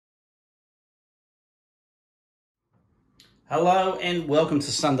Hello and welcome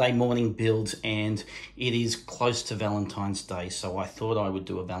to Sunday morning builds, and it is close to Valentine's Day, so I thought I would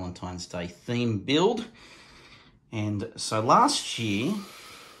do a Valentine's Day theme build. And so last year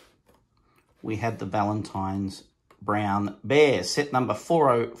we had the Valentine's brown bear, set number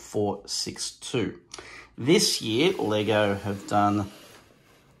 40462. This year Lego have done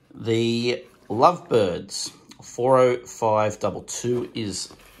the Lovebirds. 40522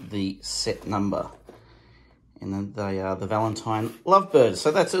 is the set number. And then they are the Valentine Lovebirds.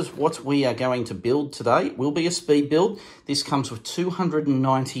 So that's what we are going to build today. It will be a speed build. This comes with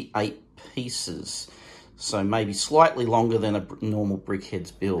 298 pieces. So maybe slightly longer than a normal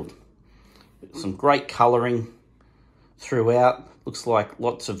Brickheads build. Some great colouring throughout. Looks like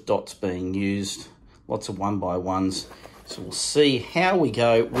lots of dots being used. Lots of 1x1s. So we'll see how we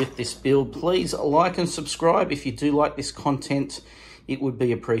go with this build. Please like and subscribe if you do like this content. It would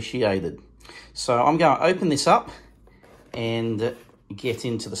be appreciated. So I'm going to open this up and get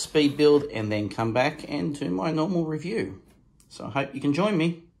into the speed build and then come back and do my normal review. So I hope you can join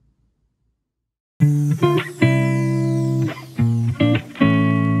me.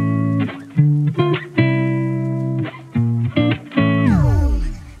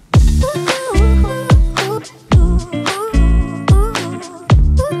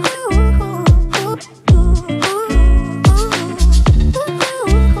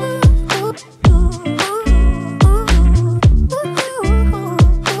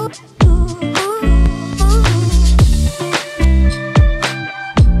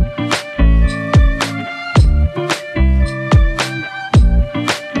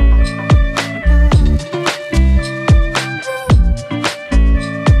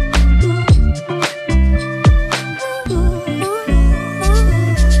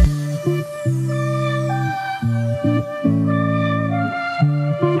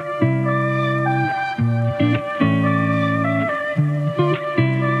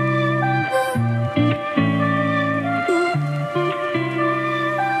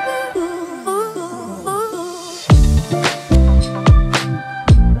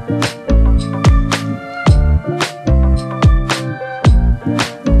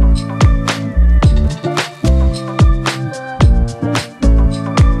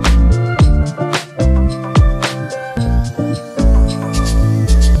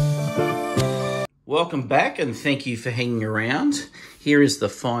 Welcome back and thank you for hanging around. Here is the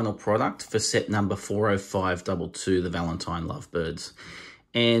final product for set number 40522, the Valentine Lovebirds.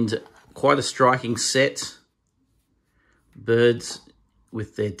 And quite a striking set. Birds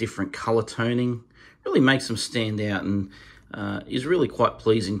with their different colour toning really makes them stand out and is really quite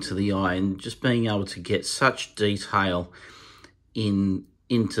pleasing to the eye. And just being able to get such detail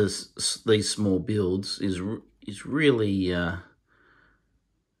into these small builds is really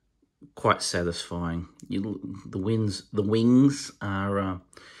quite satisfying. The wings are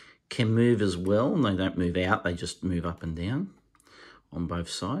can move as well, and they don't move out, they just move up and down on both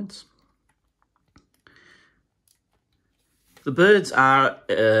sides. The birds are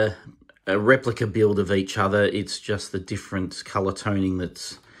a replica build of each other. It's just the different colour toning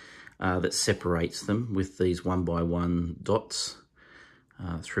that separates them with these 1x1 dots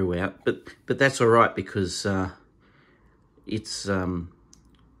throughout. But that's all right because it's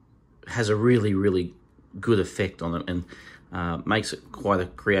has a really good effect on it and makes it quite a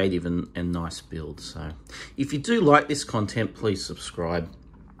creative and nice build. So if you do like this content, please subscribe.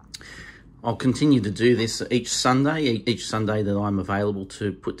 I'll continue to do this each Sunday that I'm available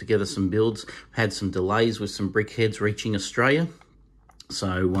to put together some builds. Had some delays with some Brickheads reaching Australia,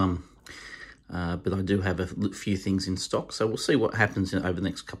 so but I do have a few things in stock, so we'll see what happens over the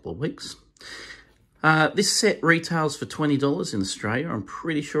next couple of weeks. This set retails for $20 in Australia. I'm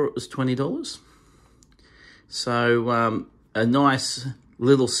pretty sure it was $20. So a nice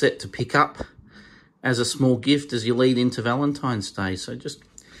little set to pick up as a small gift as you lead into Valentine's Day. So just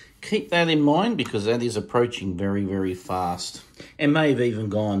keep that in mind because that is approaching very fast and may have even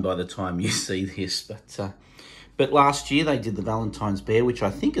gone by the time you see this. But last year they did the Valentine's Bear, which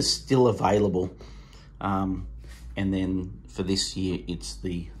I think is still available. And then for this year, it's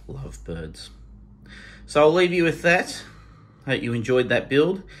the Lovebirds. So I'll leave you with that. Hope you enjoyed that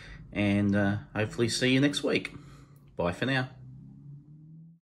build and hopefully see you next week. Bye for now.